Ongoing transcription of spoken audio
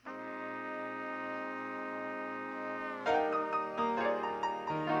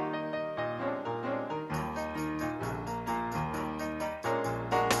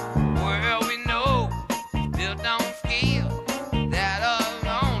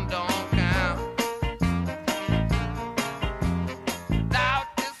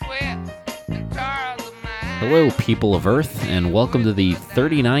Hello, people of Earth, and welcome to the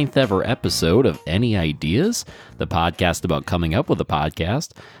 39th ever episode of Any Ideas, the podcast about coming up with a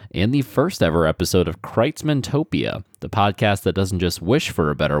podcast, and the first ever episode of Kreitzmantopia, the podcast that doesn't just wish for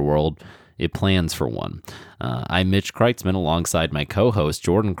a better world, it plans for one. I'm Mitch Kreitzman alongside my co-host,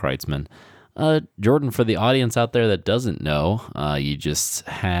 Jordan Kreitzman. Jordan, for the audience out there that doesn't know, you just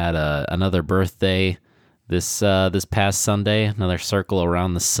had another birthday this past Sunday, another circle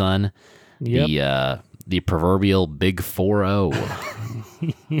around the sun. Yep. The proverbial big 4-0.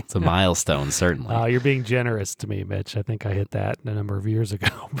 It's a milestone, certainly. You're being generous to me, Mitch. I think I hit that a number of years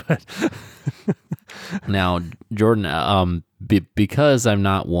ago. But Now, Jordan, because I'm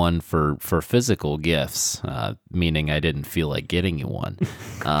not one for physical gifts, meaning I didn't feel like getting you one,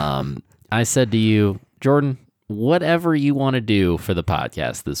 I said to you, Jordan, whatever you want to do for the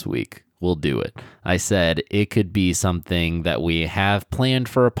podcast this week, we'll do it. I said it could be something that we have planned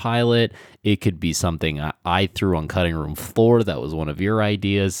for a pilot. It could be something I threw on cutting room floor that was one of your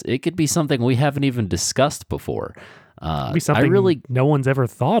ideas. It could be something we haven't even discussed before. it'd be something no one's ever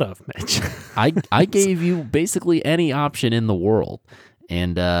thought of, Mitch. I gave you basically any option in the world,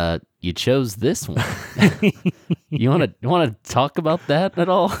 and you chose this one. You want to talk about that at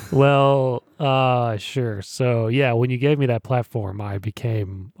all? Well, sure. So, yeah, when you gave me that platform, I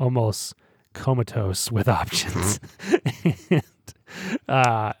became almost comatose with options. And,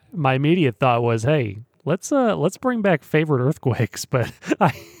 my immediate thought was, hey, let's bring back favorite earthquakes, but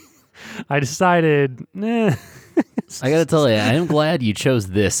I decided, I gotta tell you, I am glad you chose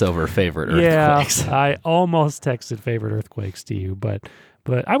this over favorite earthquakes. Yeah, I almost texted favorite earthquakes to you, but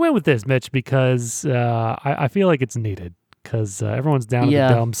I went with this, Mitch, because I feel like it's needed, because everyone's down in the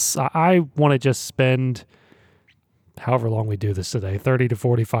dumps. I want to just spend however long we do this today, 30 to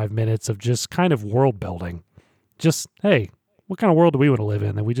 45 minutes of just kind of world building. Just, hey, what kind of world do we want to live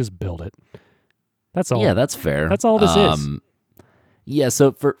in? And we just build it. That's all. Yeah, that's fair. That's all this is. Yeah,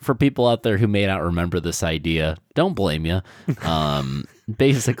 so for people out there who may not remember this idea, don't blame you.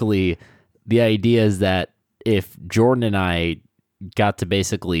 Basically, the idea is that if Jordan and I got to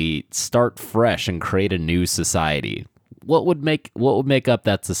basically start fresh and create a new society, what would make up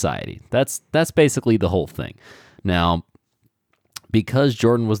that society? That's basically the whole thing. Now, because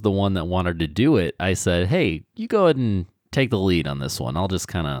Jordan was the one that wanted to do it, I said, hey, you go ahead and take the lead on this one. I'll just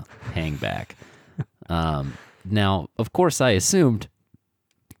kind of hang back. Now, of course, I assumed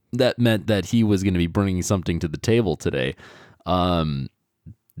that meant that he was going to be bringing something to the table today.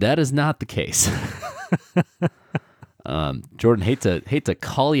 That is not the case. Jordan, hate to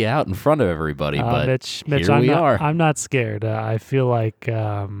call you out in front of everybody, but Mitch, here we are. I'm not scared. I feel like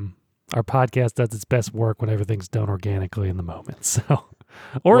our podcast does its best work when everything's done organically in the moment. So,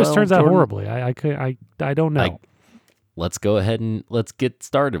 or it turns out horribly. I don't know. Let's go ahead and let's get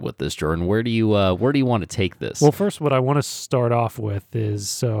started with this, Jordan. Where do you want to take this? Well, first, what I want to start off with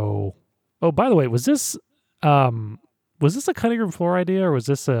is Oh, by the way, was this a cutting room floor idea, or was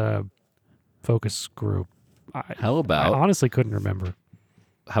this a focus group? I honestly couldn't remember.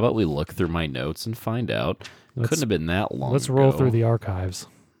 How about we look through my notes and find out? Couldn't have been that long. Let's roll through the archives.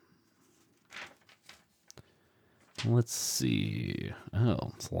 Let's see.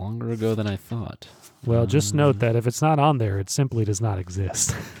 Oh, it's longer ago than I thought. Well, just note that if it's not on there, it simply does not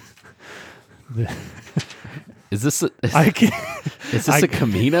exist. Is this a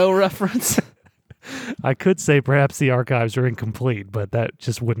Camino reference? I could say perhaps the archives are incomplete, but that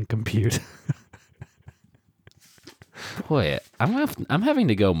just wouldn't compute. Boy, I'm having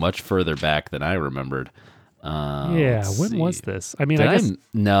to go much further back than I remembered. When was this? I mean,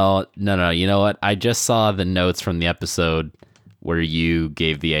 No. You know what? I just saw the notes from the episode where you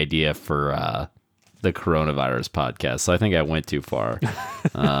gave the idea for the coronavirus podcast, so I think I went too far.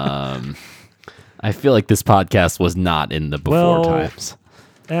 I feel like this podcast was not in the before times.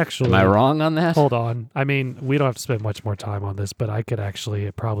 Actually, am I wrong on that? Hold on. I mean, we don't have to spend much more time on this, but I could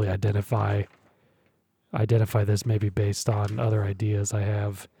actually probably identify this maybe based on other ideas I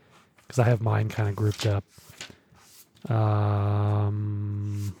have, because I have mine kind of grouped up.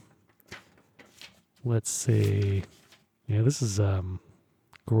 Let's see. Yeah, this is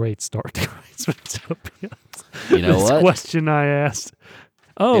great start to Kreitzmantopia. You know this what? Question I asked.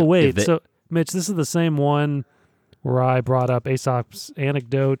 Oh, wait. So, Mitch, this is the same one where I brought up Aesop's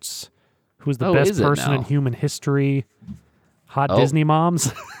Anecdotes. Who's the best person in human history? Hot Disney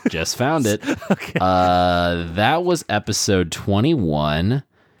moms? Just found it. Okay. That was episode 21.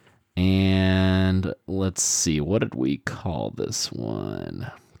 And let's see, what did we call this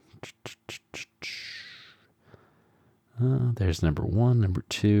one? There's number 1, number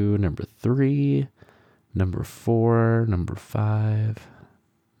 2, number 3, number 4, number 5,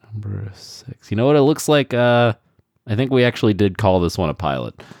 Number 6. You know what it looks like? I think we actually did call this one a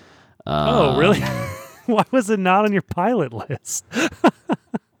pilot. Oh, really? Why was it not on your pilot list?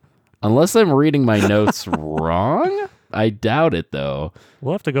 Unless I'm reading my notes wrong? I doubt it, though.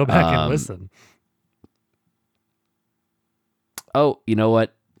 We'll have to go back and listen. Oh, you know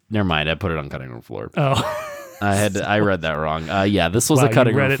what? Never mind. I put it on cutting room floor. Oh. I read that wrong. Yeah, this was a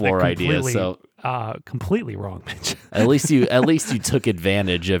cutting room floor idea. So completely wrong, Mitch. at least you took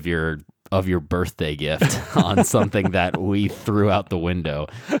advantage of your birthday gift on something that we threw out the window.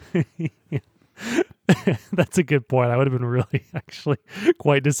 That's a good point. I would have been really actually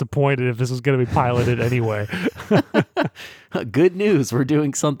quite disappointed if this was going to be piloted anyway. Good news. We're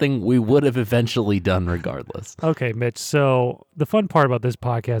doing something we would have eventually done regardless. Okay, Mitch. So the fun part about this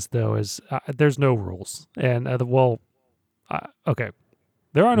podcast, though, is there's no rules. And, okay,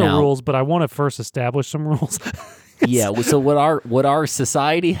 there are no rules, but I want to first establish some rules. Yeah, so would our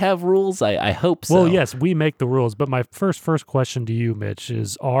society have rules? I hope so. Well, yes, we make the rules. But my first question to you, Mitch,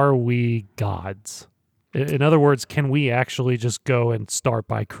 is: are we gods? In other words, can we actually just go and start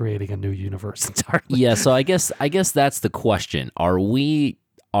by creating a new universe entirely? Yeah, so I guess that's the question. Are we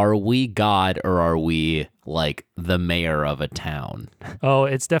God, or are we like the mayor of a town? Oh,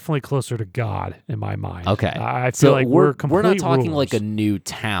 it's definitely closer to God in my mind. Okay. I feel like we're not talking rulers. like a new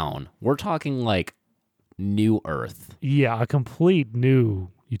town. We're talking like new Earth. Yeah, a complete new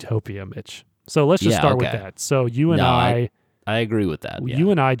utopia, Mitch. So let's just start with that. So you and I agree with that. Yeah.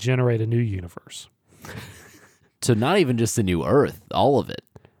 You and I generate a new universe. So not even just a new Earth, all of it.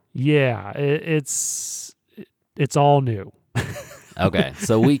 Yeah, it's all new. Okay,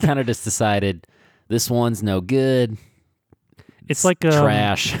 so we kind of just decided this one's no good. It's like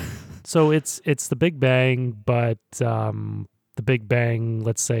trash. So it's the Big Bang, but the Big Bang,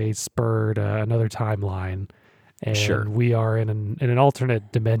 let's say, spurred another timeline, and we are in an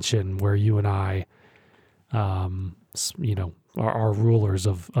alternate dimension where you and I, are rulers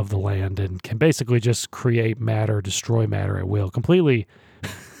of the land and can basically just create matter, destroy matter at will, completely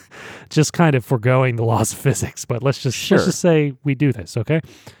just kind of foregoing the laws of physics. But let's just say we do this, okay?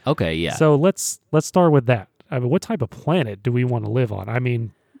 Okay, yeah. So let's start with that. I mean, what type of planet do we want to live on? I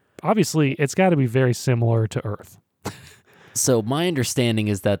mean, obviously, it's got to be very similar to Earth. So my understanding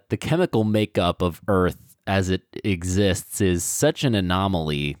is that the chemical makeup of Earth as it exists is such an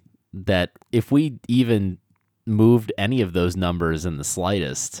anomaly that if we even moved any of those numbers in the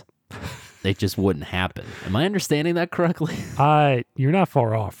slightest, they just wouldn't happen. Am I understanding that correctly? You're not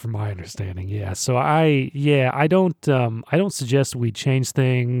far off from my understanding. Yeah. So I don't suggest we change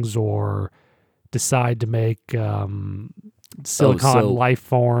things or decide to make silicon life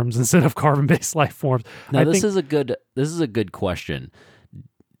forms instead of carbon-based life forms. Now this is a good question.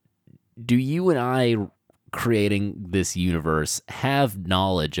 Do you and I, creating this universe, have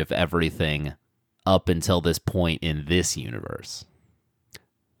knowledge of everything up until this point in this universe?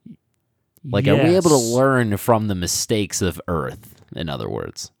 Like, yes. Are we able to learn from the mistakes of Earth, in other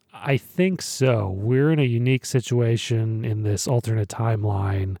words? I think so. We're in a unique situation in this alternate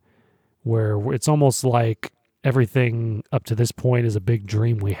timeline where it's almost like everything up to this point is a big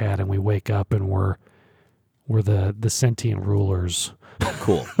dream we had, and we wake up and we're the sentient rulers.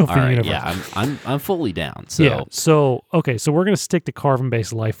 Cool. Of All the right. universe. Yeah, I'm fully down. So yeah. So okay. So we're gonna stick to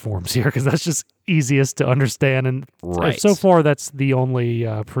carbon-based life forms here because that's just easiest to understand, and so far that's the only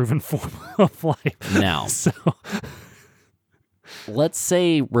proven form of life. Now, so let's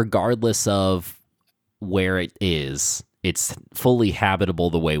say, regardless of where it is, it's fully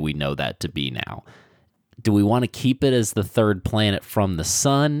habitable the way we know that to be now. Do we want to keep it as the third planet from the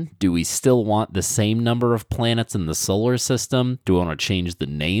sun? Do we still want the same number of planets in the solar system? Do we want to change the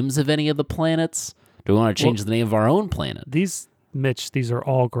names of any of the planets? Do we want to change the name of our own planet? Mitch, these are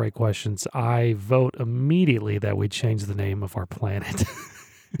all great questions. I vote immediately that we change the name of our planet.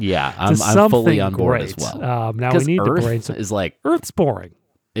 Yeah, I'm fully on board as well. Now we need Earth to brainstorm. is like Earth's boring.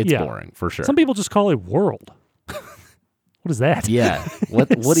 It's boring for sure. Some people just call it world. What is that? Yeah. What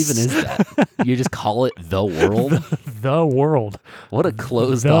even is that? You just call it the world? The world. What a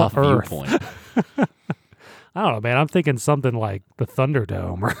closed off Earth. viewpoint. I don't know, man. I'm thinking something like the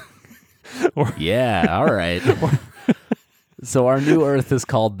Thunderdome or yeah, all right. So our new Earth is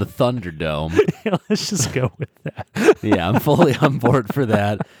called the Thunderdome. Yeah, let's just go with that. Yeah, I'm fully on board for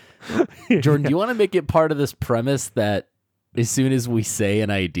that. Jordan, do you want to make it part of this premise that as soon as we say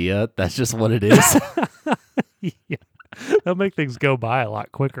an idea, that's just what it is? Yeah. That'll make things go by a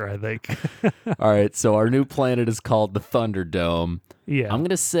lot quicker, I think. All right, so our new planet is called the Thunderdome. Yeah. I'm going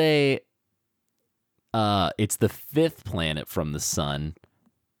to say it's the fifth planet from the sun.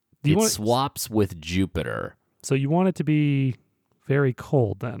 Swaps with Jupiter. So you want it to be very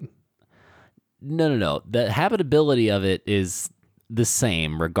cold then. No. The habitability of it is the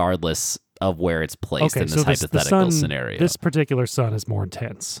same regardless of where it's placed in this hypothetical scenario. This particular sun is more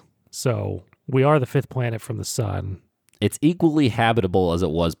intense. So we are the fifth planet from the sun. It's equally habitable as it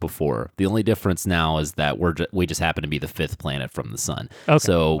was before. The only difference now is that we just happen to be the fifth planet from the sun.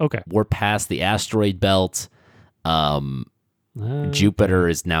 So we're past the asteroid belt. Jupiter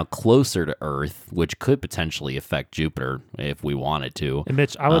is now closer to Earth, which could potentially affect Jupiter if we wanted to. And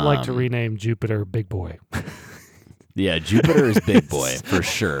Mitch, I would like to rename Jupiter Big Boy. Yeah, Jupiter is Big Boy for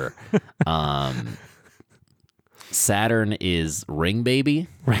sure. Saturn is Ring Baby.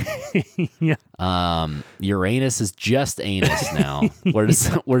 Yeah. Uranus is just Anus now. We're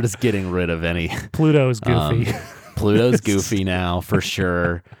just getting rid of any. Pluto's goofy. Pluto's goofy now for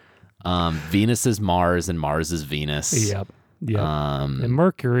sure. Venus is Mars and Mars is Venus. Yep. And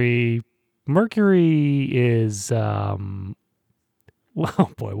Mercury is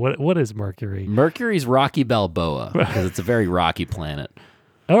well, boy, what is Mercury? Mercury's Rocky Balboa because it's a very rocky planet.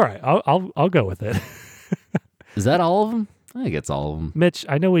 All right, I'll go with it. Is that all of them? I think it's all of them. Mitch,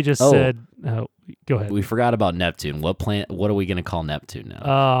 I know we just said. Go ahead. We forgot about Neptune. What planet? What are we going to call Neptune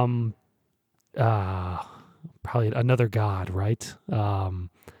now? Probably another god, right? I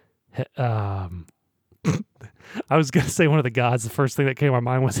was going to say one of the gods. The first thing that came to my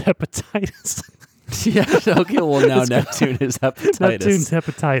mind was hepatitis. Yeah. Okay. Well, now Neptune is hepatitis. Neptune's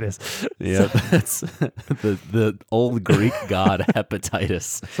hepatitis. Yeah. That's the old Greek god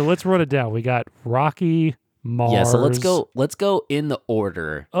hepatitis. So let's run it down. We got Rocky, Mars. Yeah. So let's go in the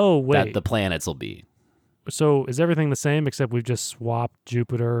order. Oh wait. That the planets will be. So is everything the same except we've just swapped Big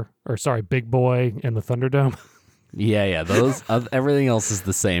Boy and the Thunderdome? Yeah. Those everything else is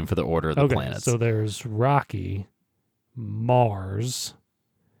the same for the order of the planets. So there's Rocky, Mars.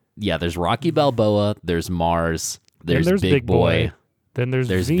 Yeah, there's Rocky Balboa, there's Mars, there's Big Boy, then there's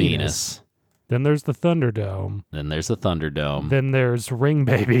Venus. Then there's the Thunderdome. Then there's the Thunderdome. Then there's Ring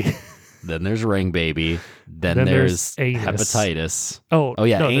Baby. Then there's Ring Baby. Then there's hepatitis. Oh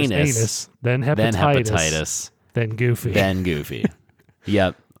yeah, anus. Then hepatitis. Then Goofy. Then Goofy.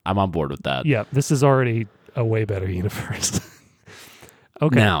 Yep, I'm on board with that. Yep, this is already a way better universe.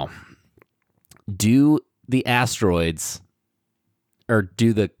 Okay. Now, do the asteroids or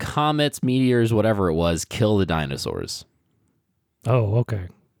do the comets, meteors, whatever it was, kill the dinosaurs? Oh, okay.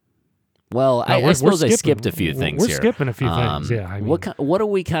 Well, I suppose I skipped a few things here. We're skipping a few things, yeah. I mean, what are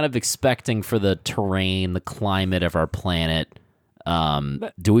we kind of expecting for the terrain, the climate of our planet?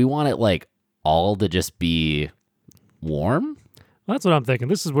 Do we want it like all to just be warm? That's what I'm thinking.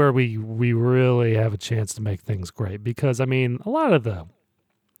 This is where we really have a chance to make things great because I mean a lot of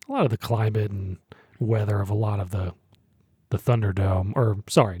the climate and weather of a lot of the Thunderdome, or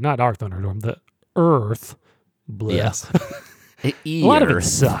sorry, not our Thunderdome, the Earth. Yes. A lot of it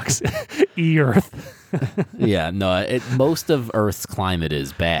sucks. Earth. Yeah, no, most of Earth's climate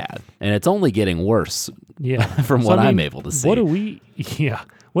is bad, and it's only getting worse. Yeah, from what I'm able to see. What do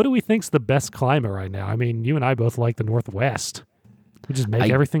we think's the best climate right now? I mean, you and I both like the Northwest. We just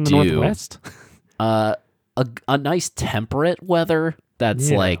make everything the Northwest. A nice temperate weather that's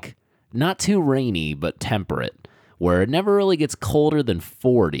like not too rainy, but temperate, where it never really gets colder than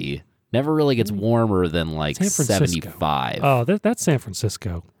 40. Never really gets warmer than like 75. Oh, that's San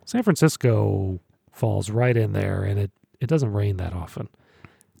Francisco. San Francisco falls right in there, and it doesn't rain that often.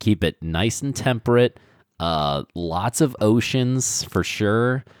 Keep it nice and temperate. Lots of oceans for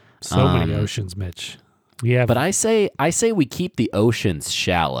sure. So many oceans, Mitch. But I say we keep the oceans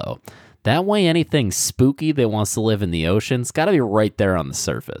shallow. That way, anything spooky that wants to live in the ocean's got to be right there on the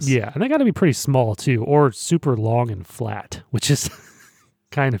surface. Yeah, and they got to be pretty small too, or super long and flat, which is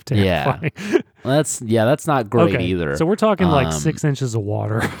kind of terrifying. Yeah, that's not great either. So we're talking like 6 inches of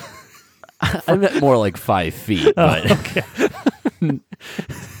water. I meant more like 5 feet. But okay.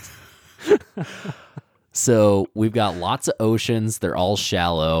 So we've got lots of oceans. They're all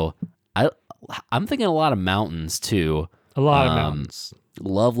shallow. I'm thinking a lot of mountains too. A lot of mountains.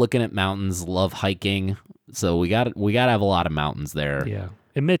 Love looking at mountains. Love hiking. So we got to have a lot of mountains there. Yeah.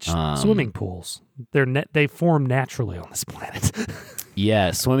 And Mitch, swimming pools. They form naturally on this planet.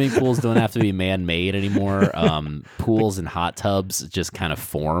 Yeah, swimming pools don't have to be man-made anymore. Pools and hot tubs just kind of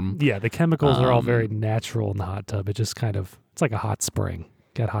form. Yeah, the chemicals are all very natural in the hot tub. It just kind of, it's like a hot spring.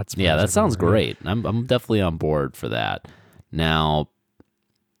 Got hot springs. Yeah, that sounds great. I'm definitely on board for that. Now,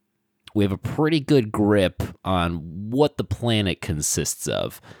 we have a pretty good grip on what the planet consists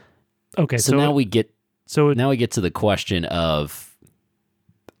of. Okay, so now we get to the question of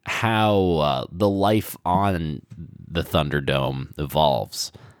how the life on the Thunderdome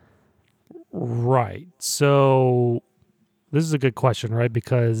evolves. Right. So this is a good question, right?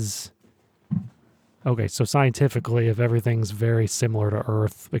 Because, okay, so scientifically, if everything's very similar to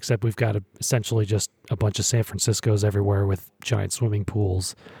Earth, except we've got essentially just a bunch of San Franciscos everywhere with giant swimming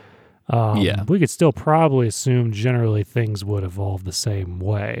pools, we could still probably assume generally things would evolve the same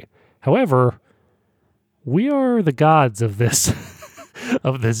way. However, we are the gods of this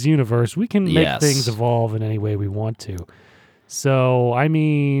of this universe. We can make things evolve in any way we want to. So, I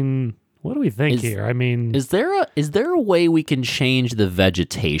mean, what do we think here? I mean, is there a way we can change the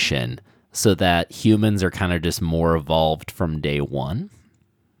vegetation so that humans are kind of just more evolved from day one?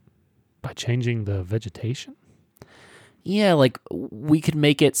 By changing the vegetation? Yeah, like we could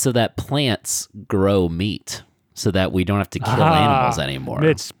make it so that plants grow meat so that we don't have to kill animals anymore.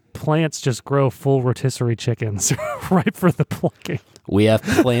 Mitch, plants just grow full rotisserie chickens right for the plucking. We have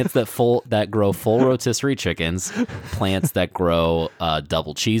plants that grow full rotisserie chickens, plants that grow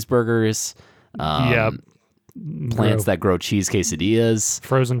double cheeseburgers, plants that grow cheese quesadillas,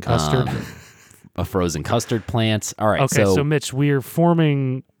 frozen custard, a frozen custard plant. All right, okay, so Mitch, we're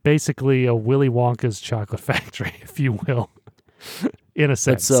forming basically a Willy Wonka's chocolate factory, if you will, in a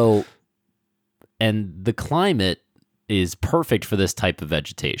sense. And the climate is perfect for this type of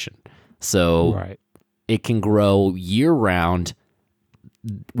vegetation. So it can grow year-round.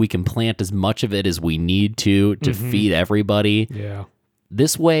 We can plant as much of it as we need to feed everybody. Yeah.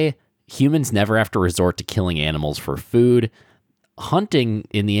 This way, humans never have to resort to killing animals for food. Hunting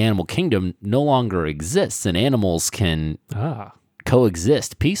in the animal kingdom no longer exists, and animals can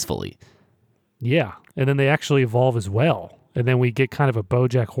coexist peacefully. Yeah, and then they actually evolve as well. And then we get kind of a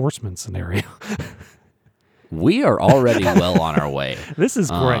BoJack Horseman scenario. We are already well on our way. This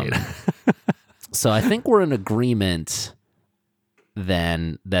is great. So I think we're in agreement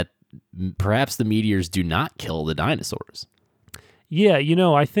then that perhaps the meteors do not kill the dinosaurs. Yeah,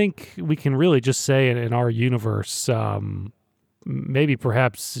 I think we can really just say in our universe, maybe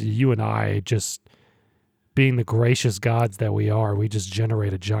perhaps you and I, just being the gracious gods that we are, we just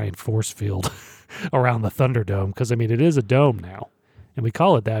generate a giant force field around the Thunderdome, because, I mean, it is a dome now. And we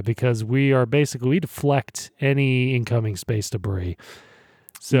call it that because we deflect any incoming space debris.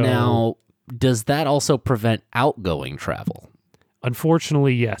 So now, does that also prevent outgoing travel?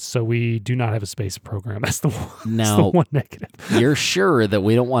 Unfortunately, yes. So we do not have a space program. That's the one negative. You're sure that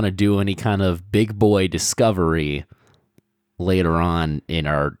we don't want to do any kind of big boy discovery later on in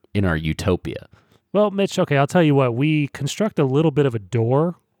our utopia? Well, Mitch, okay, I'll tell you what. We construct a little bit of a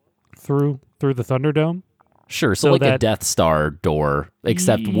door through the Thunderdome. Sure, so like a Death Star door,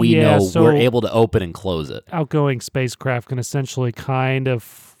 except we know we're able to open and close it. Outgoing spacecraft can essentially kind of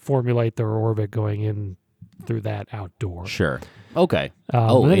formulate their orbit going in through that outdoor. Sure. Okay.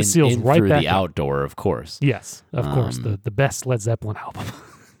 And then it seals right through back the up. Outdoor, of course. Yes, of course. The best Led Zeppelin album.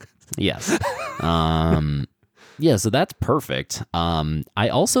 Yes. Yeah, so that's perfect. I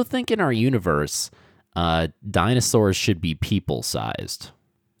also think in our universe, dinosaurs should be people-sized.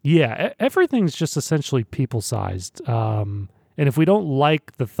 Yeah, everything's just essentially people-sized. And if we don't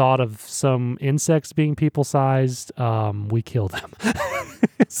like the thought of some insects being people-sized, we kill them.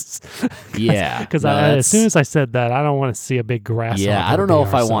 Yeah. Because as soon as I said that, I don't want to see a big grasshopper. Yeah, I don't know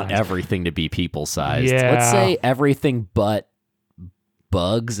if I want everything to be people-sized. Yeah. Let's say everything but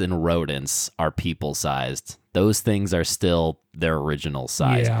bugs and rodents are people-sized. Those things are still their original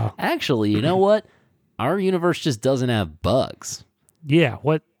size. Yeah. Actually, you know what? Our universe just doesn't have bugs. Yeah,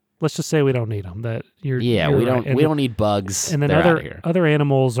 let's just say we don't need them. We don't need bugs. And then other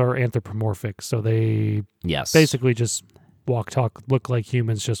animals are anthropomorphic, so they basically just walk, talk, look like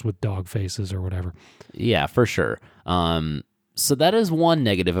humans, just with dog faces or whatever. Yeah, for sure. So that is one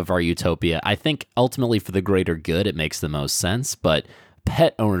negative of our utopia. I think ultimately for the greater good, it makes the most sense, but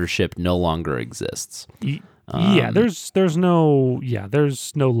pet ownership no longer exists. There's no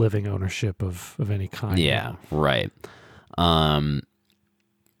living ownership of any kind. Yeah, right.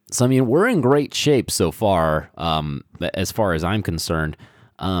 So, I mean, we're in great shape so far as I'm concerned.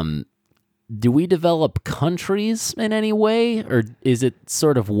 Do we develop countries in any way, or is it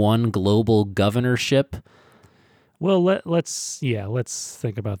sort of one global governorship? Well, let's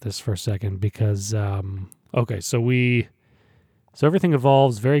think about this for a second, because so everything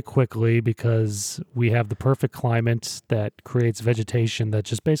evolves very quickly because we have the perfect climate that creates vegetation that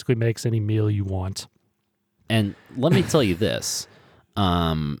just basically makes any meal you want. And let me tell you this.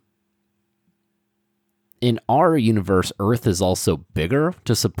 In our universe, Earth is also bigger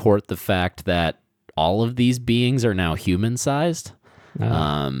to support the fact that all of these beings are now human-sized,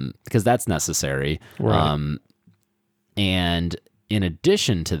 because that's necessary. Right. And in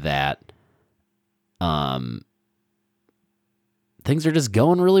addition to that, things are just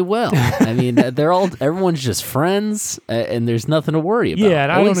going really well. I mean, everyone's just friends, and there's nothing to worry about. Yeah,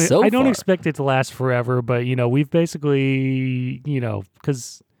 and I don't expect it to last forever, but we've basically,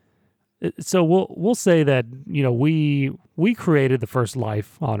 because so we'll say that we created the first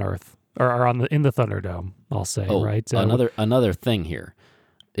life on Earth or in the Thunderdome. I'll say, right? Another thing here: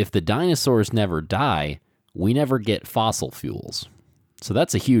 if the dinosaurs never die, we never get fossil fuels, so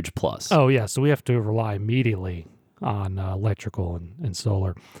that's a huge plus. Oh yeah, so we have to rely immediately on electrical and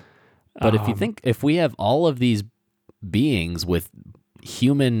solar. But if we have all of these beings with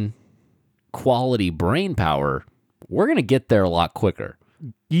human quality brain power, we're going to get there a lot quicker.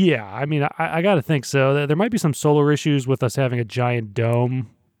 Yeah, I mean, I got to think so. There might be some solar issues with us having a giant dome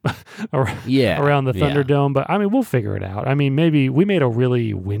around the Thunderdome, but I mean, we'll figure it out. I mean, maybe we made a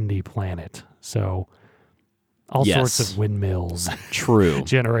really windy planet, so all sorts of windmills. True.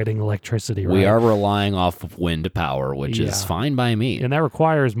 Generating electricity, right? We are relying off of wind power, which is fine by me. And that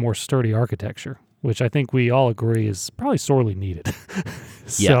requires more sturdy architecture, which I think we all agree is probably sorely needed.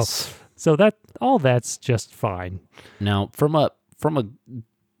 Yes. So that's just fine. Now, from a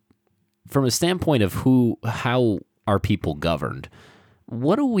standpoint of how are people governed,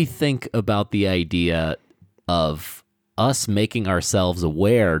 what do we think about the idea of us making ourselves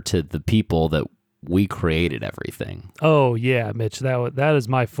aware to the people that we created everything? Oh yeah, Mitch, that is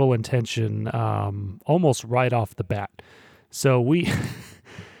my full intention, almost right off the bat. So we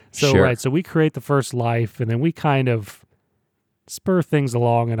create the first life, and then we kind of spur things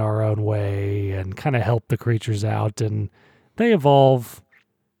along in our own way and kind of help the creatures out, and they evolve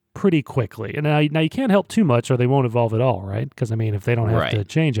pretty quickly. And now you can't help too much or they won't evolve at all, right? Because I mean, if they don't have to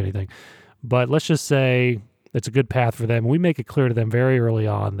change anything. But let's just say it's a good path for them. We make it clear to them very early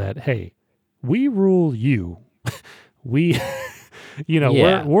on that, hey, we rule you. We're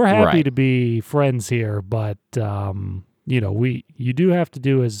happy to be friends here, but you do have to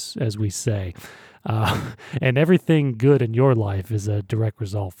do as we say. And everything good in your life is a direct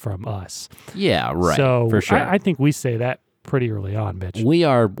result from us. Yeah, right. So for sure. I think we say that pretty early on, Mitch. We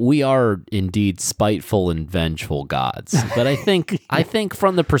are indeed spiteful and vengeful gods. But I think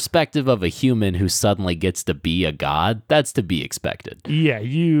from the perspective of a human who suddenly gets to be a god, that's to be expected. Yeah,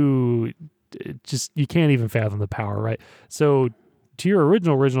 you can't even fathom the power, right? So to your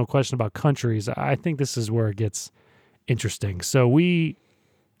original question about countries, I think this is where it gets interesting. So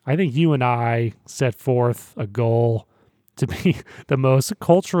I think you and I set forth a goal to be the most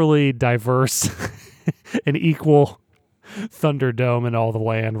culturally diverse and equal Thunderdome in all the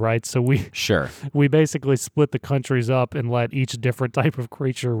land, right? So we basically split the countries up and let each different type of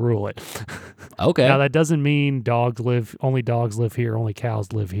creature rule it. Okay. Now that doesn't mean only dogs live here, only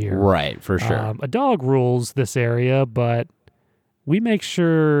cows live here. Right, for sure. A dog rules this area, but we make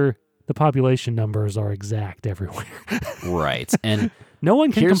sure the population numbers are exact everywhere. Right. And no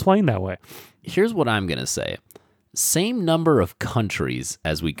one can complain that way. Here's what I'm going to say. Same number of countries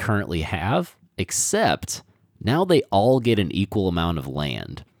as we currently have, except now they all get an equal amount of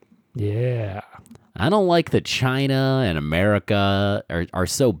land. Yeah. I don't like that China and America are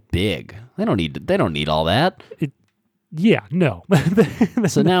so big. They don't need all that. No.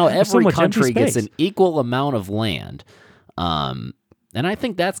 So now every country gets an equal amount of land. And I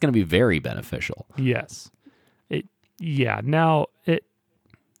think that's going to be very beneficial. Yes.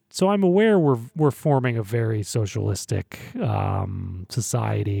 So I'm aware we're forming a very socialistic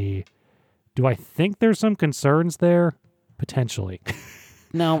society. Do I think there's some concerns there? Potentially.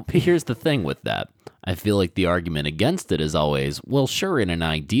 Now, here's the thing with that. I feel like the argument against it is always, well, sure, in an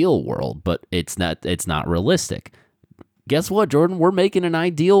ideal world, but it's not realistic. Guess what, Jordan? We're making an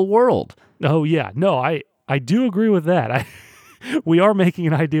ideal world. Oh, yeah. No, I do agree with that. We are making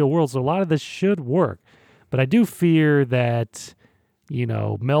an ideal world, so a lot of this should work. But I do fear that,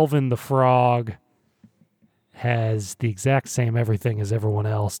 Melvin the Frog has the exact same everything as everyone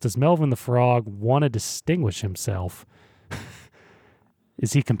else. Does Melvin the Frog want to distinguish himself?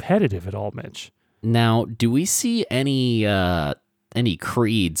 Is he competitive at all, Mitch? Now, do we see any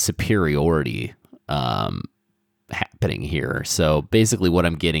creed superiority happening here? So basically what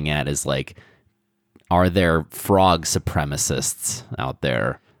I'm getting at is like, are there frog supremacists out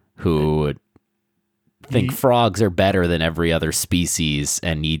there who think frogs are better than every other species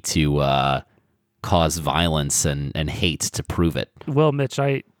and need to cause violence and hate to prove it? Well, Mitch,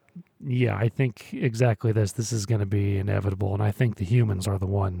 I think exactly this. This is going to be inevitable, and I think the humans are the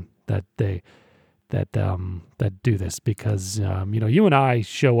one that do this because you and I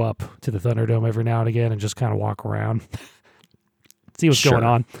show up to the Thunderdome every now and again and just kind of walk around, see what's going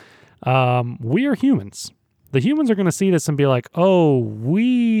on. We are humans. The humans are going to see this and be like, "Oh,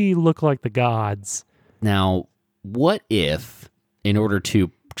 we look like the gods." Now, what if in order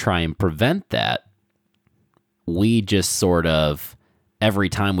to try and prevent that, we just sort of, every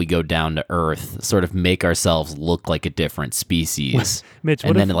time we go down to Earth, sort of make ourselves look like a different species. Mitch,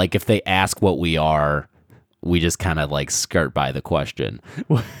 and then, like, if they ask what we are, we just kind of, like, skirt by the question.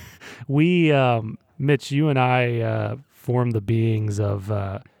 We, Mitch, you and I form the beings of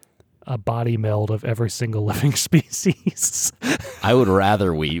a body meld of every single living species. I would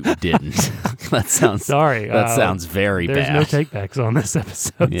rather we didn't. That sounds sounds very there's bad. There's no takebacks on this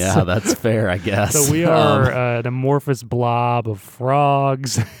episode. Yeah, so. That's fair, I guess. So we are an amorphous blob of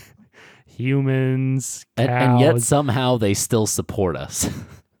frogs, humans, cows. And yet somehow they still support us.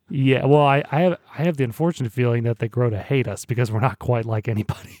 Yeah, well, I have the unfortunate feeling that they grow to hate us because we're not quite like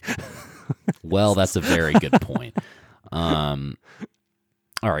anybody. Well, that's a very good point.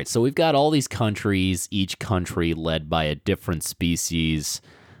 All right, so we've got all these countries, each country led by a different species.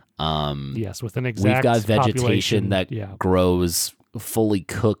 Yes, with an exact We've got vegetation that grows fully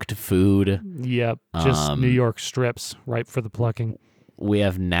cooked food. Yep, just New York strips, ripe for the plucking. We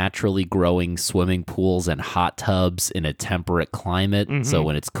have naturally growing swimming pools and hot tubs in a temperate climate. Mm-hmm. So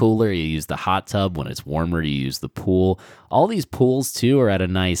when it's cooler, you use the hot tub. When it's warmer, you use the pool. All these pools, too, are at a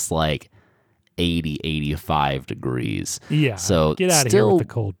nice, like, 80, 85 degrees. Yeah, so get out of here with the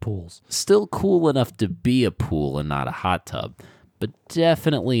cold pools. Still cool enough to be a pool and not a hot tub, but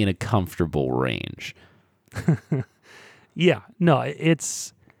definitely in a comfortable range. Yeah, no,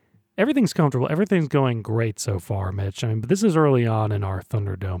 everything's comfortable. Everything's going great so far, Mitch. I mean, but this is early on in our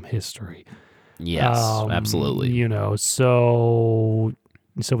Thunderdome history. Yes, absolutely. You know, so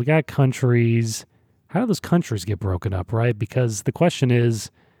we got countries. How do those countries get broken up, right? Because the question is,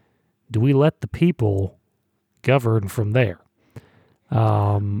 do we let the people govern from there?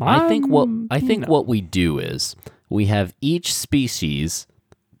 I think what we do is we have each species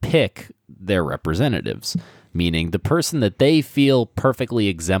pick their representatives, meaning the person that they feel perfectly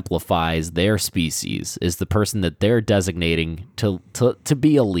exemplifies their species is the person that they're designating to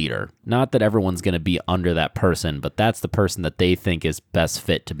be a leader. Not that everyone's going to be under that person, but that's the person that they think is best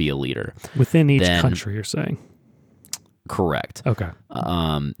fit to be a leader. Within each country, you're saying? Correct. Okay.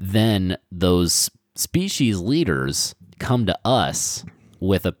 Then those species leaders come to us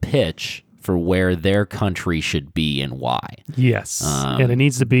with a pitch for where their country should be and why. Yes. And it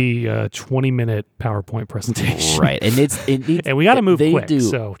needs to be a 20-minute PowerPoint presentation. Right. And it needs, and we got to move quick.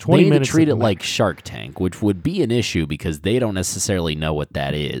 So 20 minutes. They treat it like Shark Tank, which would be an issue because they don't necessarily know what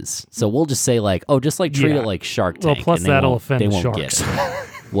that is. So we'll just say like, oh, just like treat it like Shark Tank. Well, plus that'll offend the sharks.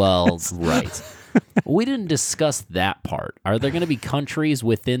 Well, right. We didn't discuss that part. Are there going to be countries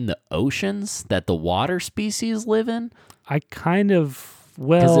within the oceans that the water species live in? I kind of...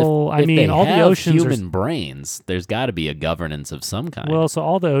 Well, if I mean, all the oceans human brains. There's got to be a governance of some kind. Well, so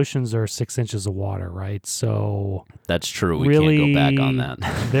all the oceans are 6 inches of water, right? So that's true. We can't go back on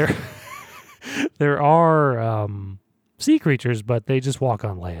that. There are sea creatures, but they just walk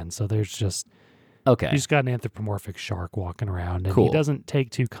on land. So there's just you just got an anthropomorphic shark walking around, and he doesn't take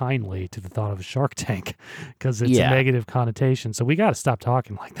too kindly to the thought of a Shark Tank because it's a negative connotation. So we got to stop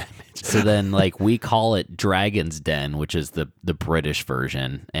talking like that, Mitch. So then, like, we call it Dragon's Den, which is the British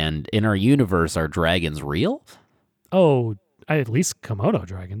version. And in our universe, are dragons real? Oh, at least Komodo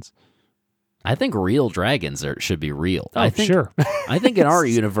dragons. I think real dragons should be real. Oh, sure. I think in our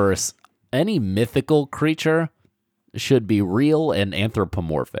universe, any mythical creature should be real and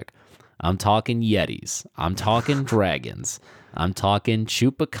anthropomorphic. I'm talking Yetis. I'm talking dragons. I'm talking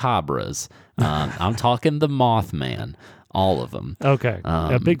chupacabras. I'm talking the Mothman. All of them. Okay.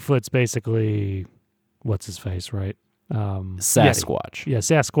 Bigfoot's basically, what's his face, right? Sasquatch. Yeti. Yeah,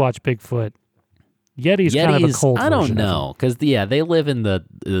 Sasquatch, Bigfoot. Yeti's kind of a cold version. I don't know, because they live in the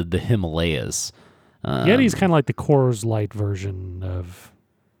Himalayas. Yeti's kind of like the Coors Light version of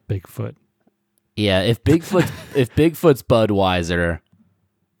Bigfoot. Yeah, if Bigfoot's Budweiser,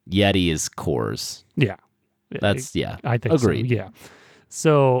 Yeti is Coors. Yeah. That's I think agreed. So, yeah.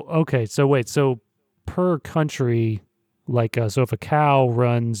 So, okay, so wait, so per country, like, so if a cow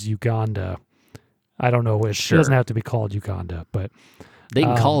runs Uganda, I don't know which, it doesn't have to be called Uganda, but they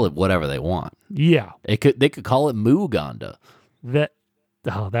can call it whatever they want. Yeah. They could call it Muganda. That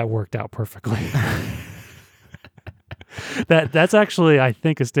worked out perfectly. That's actually, I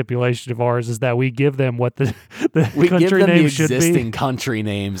think, a stipulation of ours is that we give them what the country name should be. Existing country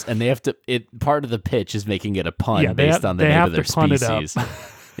names, and they have to. Part of the pitch is making it a pun based on the name of their species.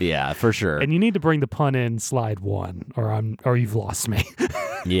 Yeah, for sure. And you need to bring the pun in slide 1, or you've lost me.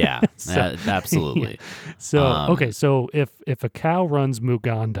 Yeah, absolutely. Yeah. So okay, so if a cow runs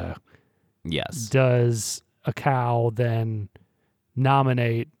Muganda, yes, does a cow then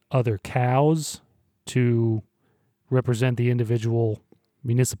nominate other cows to represent the individual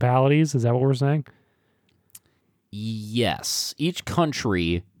municipalities. Is that what we're saying? Yes. Each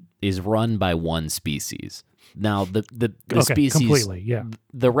country is run by one species. Now, the Okay, species, completely, yeah.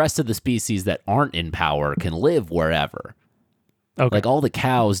 the rest of the species that aren't in power can live wherever. Okay. Like, all the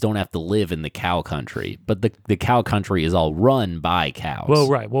cows don't have to live in the cow country, but the cow country is all run by cows. Well,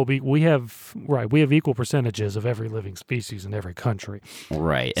 right. Well, we have equal percentages of every living species in every country.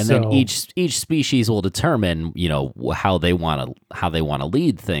 Right. And So- then each species will determine, how they want to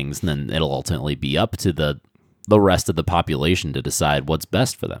lead things, and then it'll ultimately be up to the rest of the population to decide what's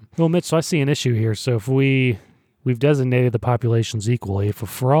best for them. Well, Mitch, so I see an issue here. So if we've designated the populations equally, if a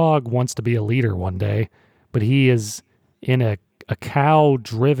frog wants to be a leader one day, but he is in a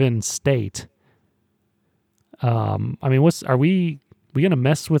cow-driven state, are we going to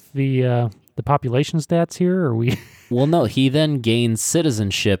mess with the population stats here? Or are we? Well, no, he then gains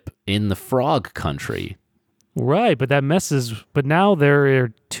citizenship in the frog country. Right, but that messes. But now there are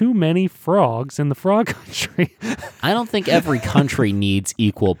too many frogs in the frog country. I don't think every country needs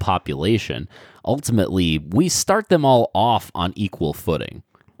equal population. Ultimately, we start them all off on equal footing.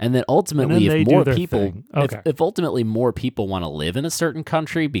 And then ultimately, And then if they more do their people, thing. Okay. if ultimately more people want to live in a certain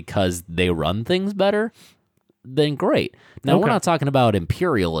country because they run things better, then great. Now, we're Okay. not talking about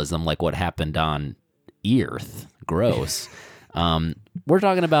imperialism like what happened on Earth. Gross. We're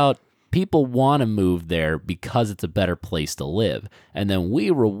talking about people want to move there because it's a better place to live. And then we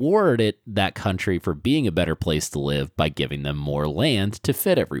reward that country for being a better place to live by giving them more land to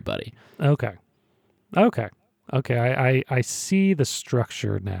fit everybody. Okay. I see the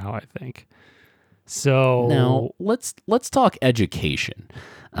structure now, I think. So Now, let's talk education.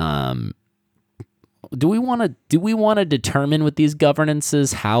 Do we want to determine with these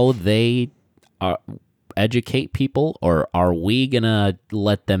governances how they educate people, or are we gonna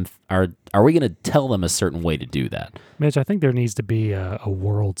let them? Are we gonna tell them a certain way to do that? Mitch, I think there needs to be a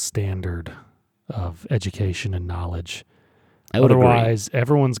world standard of education and knowledge. I would agree. Otherwise,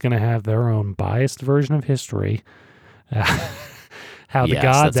 everyone's going to have their own biased version of history. How the Yes,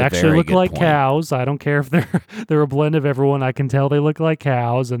 gods that's a actually very look good like point. cows. I don't care if they're a blend of everyone. I can tell they look like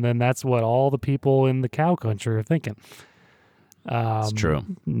cows, and then that's what all the people in the cow country are thinking. It's true.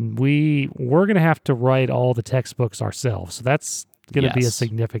 We're going to have to write all the textbooks ourselves, so that's going to be a Yes.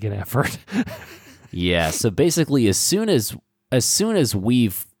 significant effort. Yeah. So basically, as soon as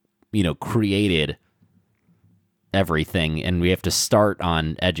we've created everything and we have to start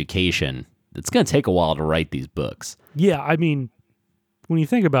on education, it's going to take a while to write these books. Yeah, I mean, when you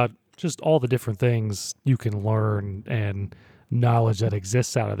think about just all the different things you can learn and knowledge that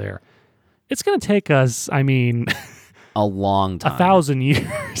exists out of there, it's going to take us, A long time. 1,000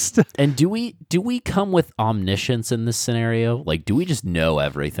 years. And do we come with omniscience in this scenario? Like, do we just know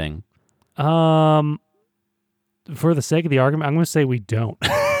everything? For the sake of the argument, I'm going to say we don't.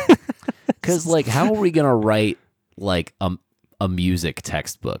 Because, like, how are we going to write, like, a music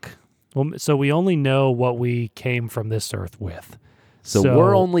textbook? Well, so we only know what we came from this earth with. So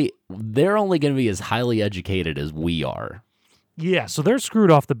they're only going to be as highly educated as we are. Yeah, so they're screwed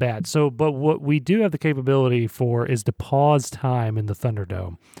off the bat. But what we do have the capability for is to pause time in the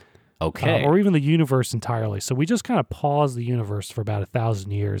Thunderdome. Okay. Or even the universe entirely. So we just kind of pause the universe for about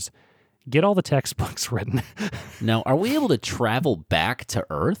 1,000 years, get all the textbooks written. Now, are we able to travel back to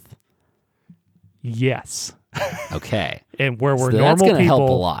Earth? Yes. Okay. And where we're So that's normal gonna people, help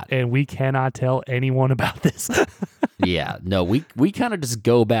a lot. and we cannot tell anyone about this. Yeah. No, we kind of just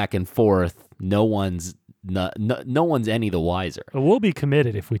go back and forth. No one's any the wiser. We'll be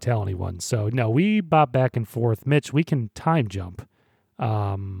committed if we tell anyone. So no, we bop back and forth. Mitch, we can time jump.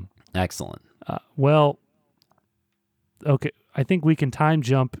 Excellent. Well, okay. I think we can time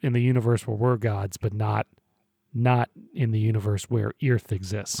jump in the universe where we're gods, but not in the universe where Earth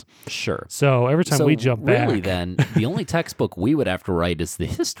exists. Sure. So every time we jump back, really, then the only textbook we would have to write is the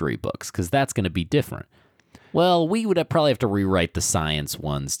history books, because that's going to be different. Well, we would probably have to rewrite the science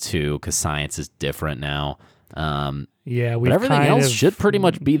ones too, because science is different now. yeah, But everything else should pretty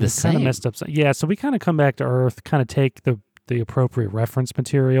much be the Kind same. of messed up. Yeah, so we kind of come back to Earth, kind of take the appropriate reference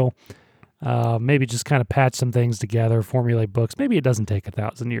material, maybe just kind of patch some things together, formulate books. Maybe it doesn't take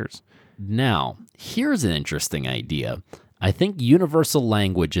 1,000 years. Now, here's an interesting idea. I think universal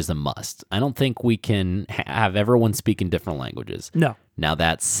language is a must. I don't think we can have everyone speaking different languages. No. Now,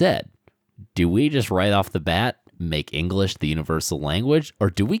 that said, do we just right off the bat make English the universal language, or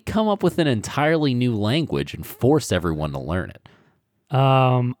do we come up with an entirely new language and force everyone to learn it?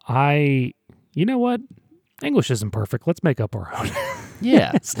 You know what? English isn't perfect. Let's make up our own.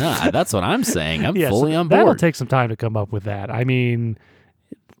 Yeah, that's what I'm saying. I'm Yeah, fully so on board. That'll take some time to come up with that. I mean,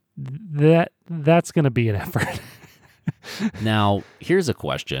 that's going to be an effort. Now, here's a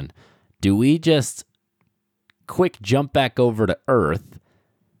question. Do we just quick jump back over to Earth,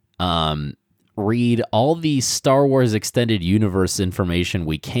 read all the Star Wars Extended Universe information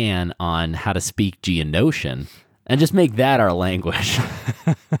we can on how to speak Geonosian, and just make that our language?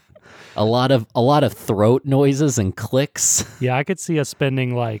 A lot of throat noises and clicks. Yeah, I could see us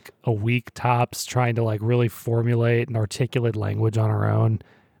spending like a week tops trying to like really formulate an articulate language on our own,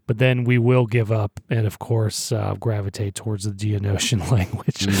 but then we will give up and, of course, gravitate towards the Geonosian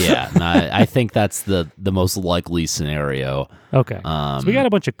language. Yeah, I think that's the most likely scenario. Okay, so we got a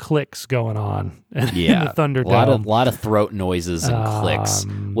bunch of clicks going on in the Thunderdome. A lot of throat noises and clicks,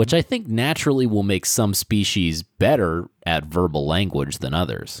 which I think naturally will make some species better at verbal language than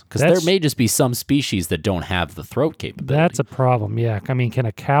others. Because there may just be some species that don't have the throat capability. That's a problem, yeah. I mean, can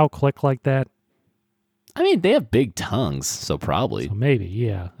a cow click like that? I mean, they have big tongues, so probably. So maybe,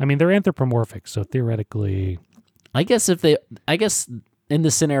 yeah. I mean, they're anthropomorphic, so theoretically... I guess in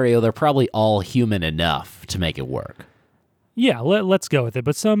the scenario, they're probably all human enough to make it work. Yeah, let's go with it.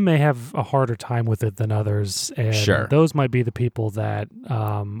 But some may have a harder time with it than others, and those might be the people that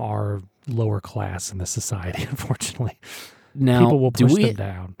are lower class in the society, unfortunately. Now, people will push them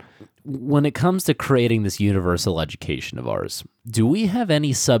down. When it comes to creating this universal education of ours, do we have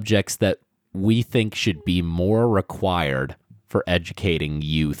any subjects that we think should be more required for educating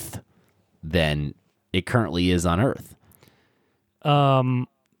youth than it currently is on Earth?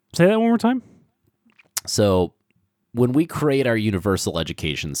 Say that one more time. So, when we create our universal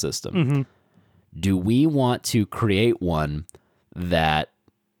education system, do we want to create one that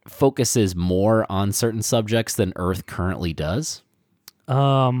focuses more on certain subjects than Earth currently does?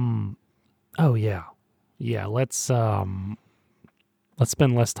 Oh yeah. Yeah, let's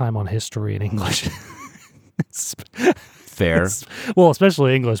spend less time on history and English. Fair. Well,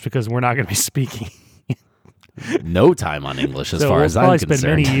 especially English, because we're not going to be speaking. No time on English as far as I'm concerned. We'll probably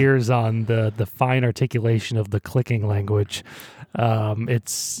spend many years on the fine articulation of the clicking language.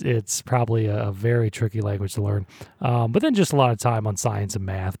 It's probably a very tricky language to learn. But then just a lot of time on science and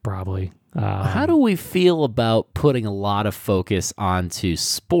math, probably. How do we feel about putting a lot of focus onto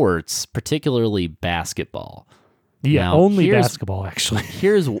sports, particularly basketball? Yeah, now, only basketball, actually.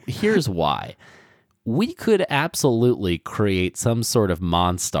 Here's why. We could absolutely create some sort of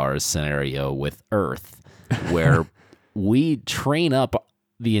Monstars scenario with Earth where we train up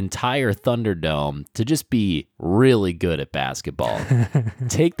the entire Thunderdome to just be really good at basketball.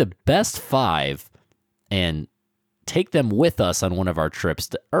 Take the best 5 and take them with us on one of our trips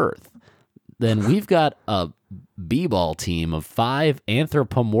to Earth. Then we've got a b-ball team of 5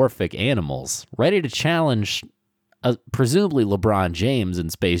 anthropomorphic animals ready to challenge presumably LeBron James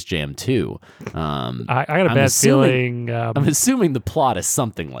in Space Jam 2. I got a bad feeling. I'm assuming the plot is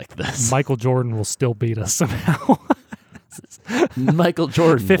something like this. Michael Jordan will still beat us somehow. Michael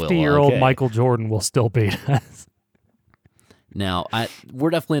Jordan 50-year-old Michael Jordan will still beat us. Now, we're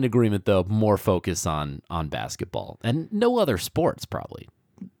definitely in agreement, though, more focus on basketball. And no other sports, probably.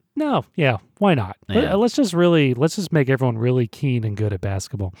 No, yeah, why not? Yeah. Let's just make everyone really keen and good at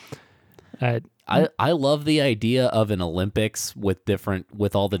basketball. I love the idea of an Olympics with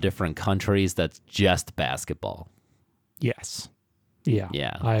all the different countries that's just basketball. Yes. Yeah.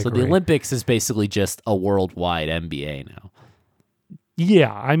 Yeah. I so agree. the Olympics is basically just a worldwide NBA now.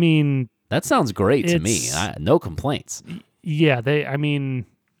 Yeah, I mean, that sounds great to me. No complaints. Yeah,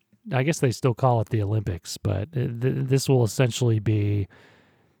 I guess they still call it the Olympics, but this will essentially be,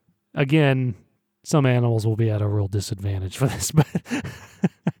 again, some animals will be at a real disadvantage for this,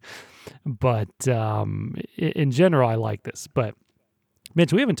 but in general, I like this. But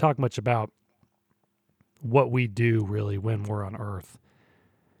Mitch, we haven't talked much about what we do really when we're on Earth.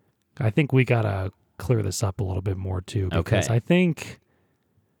 I think we gotta clear this up a little bit more too, because I think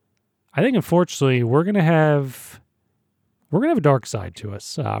unfortunately we're gonna have a dark side to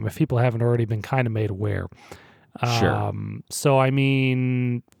us if people haven't already been kind of made aware. Sure. So I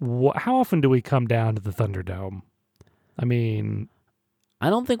mean, how often do we come down to the Thunderdome? I mean, I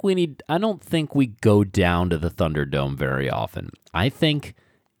don't think we go down to the Thunderdome very often. I think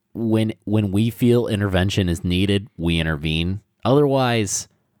when we feel intervention is needed, we intervene. Otherwise,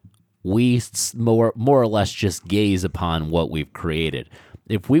 we more or less just gaze upon what we've created.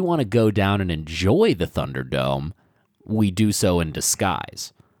 If we want to go down and enjoy the Thunderdome, we do so in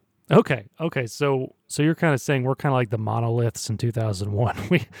disguise. Okay. So you're kind of saying we're kind of like the monoliths in 2001.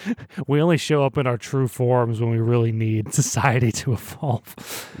 We only show up in our true forms when we really need society to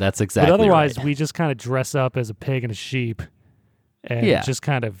evolve. That's exactly right. But otherwise, we just kind of dress up as a pig and a sheep and just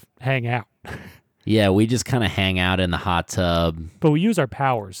kind of hang out. Yeah, we just kind of hang out in the hot tub. But we use our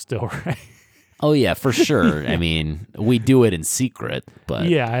powers still, right? Oh yeah, for sure. I mean, we do it in secret, but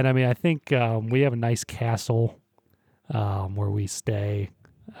Yeah, and I mean, I think we have a nice castle where we stay.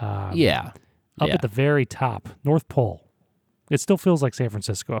 yeah, Up yeah, at the very top, North Pole. It still feels like San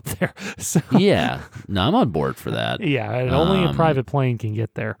Francisco up there. So yeah. No, I'm on board for that. yeah, and only a private plane can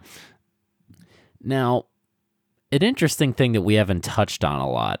get there. Now, an interesting thing that we haven't touched on a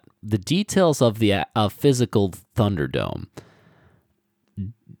lot: the details of the physical Thunderdome.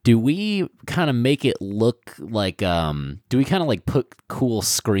 Do we kind of make it look like? Do we kind of like put cool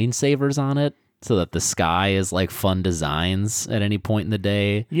screensavers on it so that the sky is like fun designs at any point in the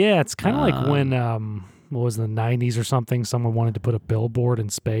day? Yeah, it's kind of like when what was it, the 90s or something? Someone wanted to put a billboard in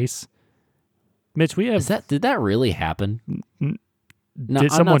space. Mitch, we have. Did that really happen? No,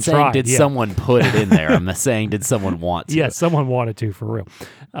 Did I'm someone not saying try? did Yeah. someone put it in there. I'm saying did someone want to? Yeah, someone wanted to, for real.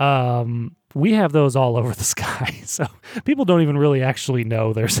 We have those all over the sky, so people don't even really actually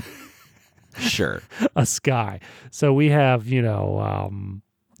know there's Sure. a sky. So we have, I mean,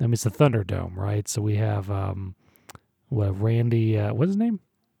 it's the Thunderdome, right? So we have, Randy, what's his name?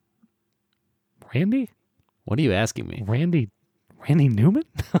 Randy What are you asking me? Newman?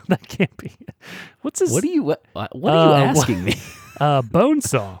 That can't be. What's his? What are you asking me?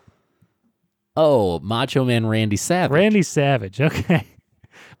 Bonesaw. Oh, Macho Man Randy Savage. Randy Savage. Okay.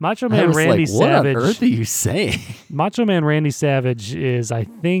 Macho Man I was Randy like, what Savage. on earth are you saying? Macho Man Randy Savage is, I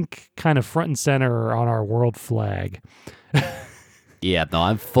think, kind of front and center on our world flag. Yeah, no,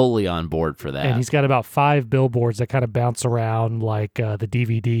 I'm fully on board for that. And he's got about 5 billboards that kind of bounce around like the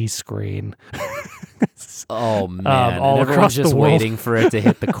DVD screen. Oh man! all and across everyone's the just world. waiting for it to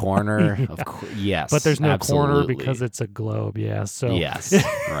hit the corner. Yeah. Yes, But there's no corner absolutely. because it's a globe. Yeah. So Yes,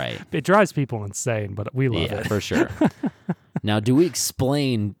 right. it drives people insane, but we love Yeah, it. for sure. Now, do we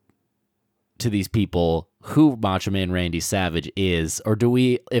explain to these people who Macho Man Randy Savage is, or do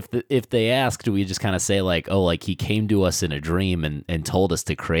we, if they ask, do we just kind of say like, oh, like he came to us in a dream and told us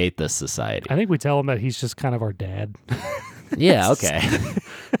to create this society? I think we tell him that he's just kind of our dad. Yeah, okay.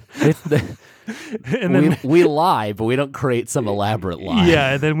 And then we lie, but we don't create some elaborate lie.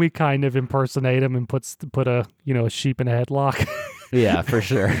 yeah, and then we kind of impersonate him and put a a sheep in a headlock. Yeah, for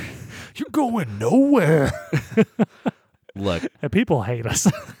sure. You're going nowhere. Look, And people hate us.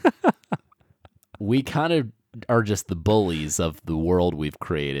 we kind of are just the bullies of the world we've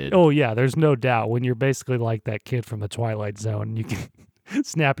created. Oh yeah, there's no doubt. When you're basically like that kid from the Twilight Zone, you can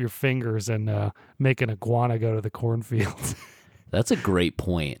snap your fingers and make an iguana go to the cornfield. That's a great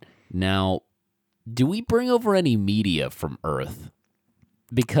point. Now, do we bring over any media from Earth?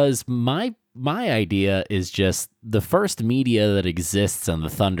 Because my idea is just the first media that exists on the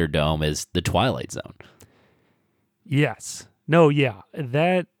Thunderdome is the Twilight Zone. Yes. No, yeah.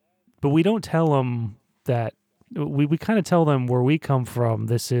 That, but we don't tell them that. We kind of tell them where we come from,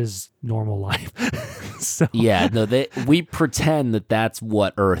 this is normal life. So Yeah, no, we pretend that that's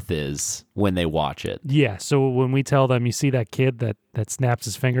what Earth is when they watch it. yeah, so when we tell them, you see that kid that snaps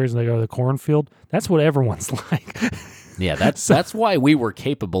his fingers and they go to the cornfield, that's what everyone's like. Yeah, that's why we were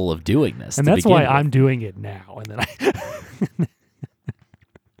capable of doing this. And to that's begin why with. I'm doing it now. And then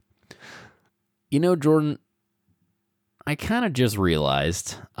Jordan, I kind of just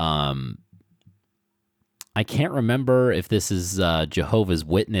realized, I can't remember if this is Jehovah's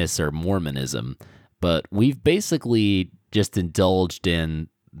Witness or Mormonism, but we've basically just indulged in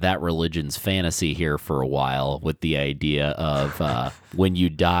that religion's fantasy here for a while with the idea of when you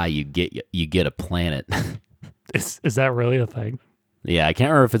die, you get a planet. is that really a thing? Yeah, I can't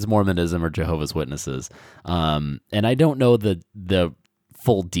remember if it's Mormonism or Jehovah's Witnesses, and I don't know the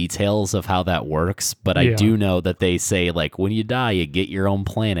full details of how that works, but I do know that they say like when you die, you get your own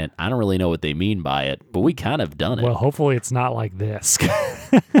planet. I don't really know what they mean by it, but we kind of done it. Well, hopefully it's not like this.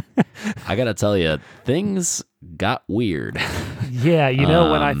 I gotta tell you, things got weird. Yeah,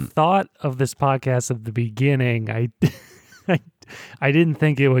 when I thought of this podcast at the beginning, I didn't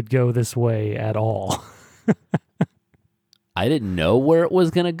think it would go this way at all. I didn't know where it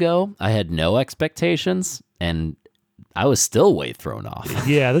was gonna go. I had no expectations, and I was still way thrown off.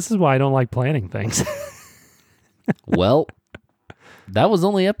 Yeah, this is why I don't like planning things. Well, that was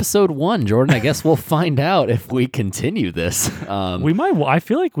only episode 1, Jordan. I guess we'll find out if we continue this. We might. I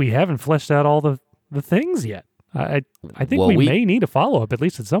feel like we haven't fleshed out all the things yet. I think we may need a follow up at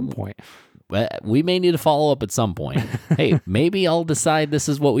least at some point. We may need to follow up at some point. Hey, maybe I'll decide this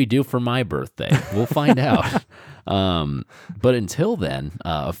is what we do for my birthday. We'll find out. But until then,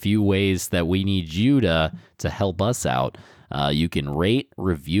 a few ways that we need you to help us out. You can rate,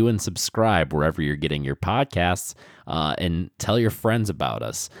 review, and subscribe wherever you're getting your podcasts, and tell your friends about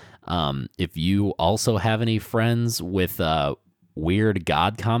us. If you also have any friends with weird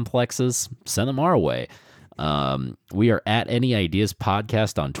God complexes, send them our way. We are at Any Ideas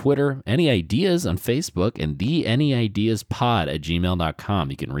Podcast on Twitter, Any Ideas on Facebook, and the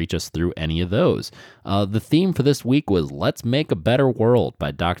AnyIdeasPod@gmail.com. You can reach us through any of those. The theme for this week was Let's Make a Better World by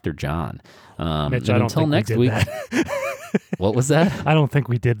Dr. John. Mitch, I don't until think next we week. did that. What was that? I don't think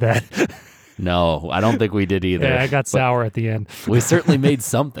we did that. No, I don't think we did either. Yeah, I got sour at the end. We certainly made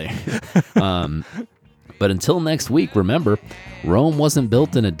something. But until next week, remember, Rome wasn't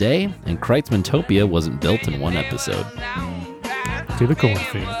built in a day, and Kreitzmantopia wasn't built in one episode. To the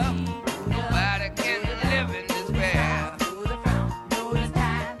cornfield.